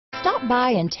Stop by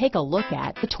and take a look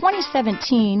at the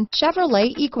 2017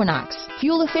 Chevrolet Equinox.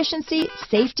 Fuel efficiency,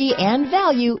 safety, and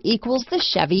value equals the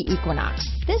Chevy Equinox.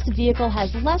 This vehicle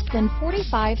has less than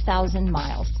 45,000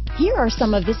 miles. Here are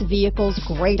some of this vehicle's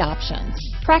great options: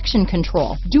 traction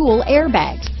control, dual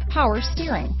airbags, power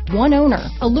steering, one owner,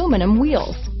 aluminum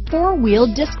wheels,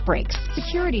 four-wheel disc brakes,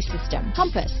 security system,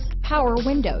 compass, power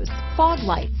windows, fog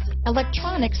lights,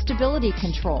 electronic stability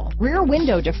control, rear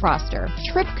window defroster,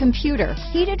 trip computer,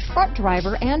 heated front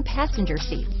driver and passenger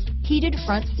seats, heated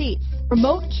front seats,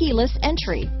 remote keyless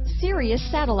entry, Sirius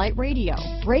satellite radio,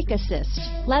 brake assist,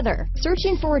 leather.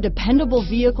 Searching for a dependable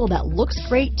vehicle that looks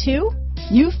great too?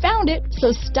 You found it,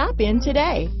 so stop in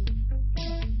today.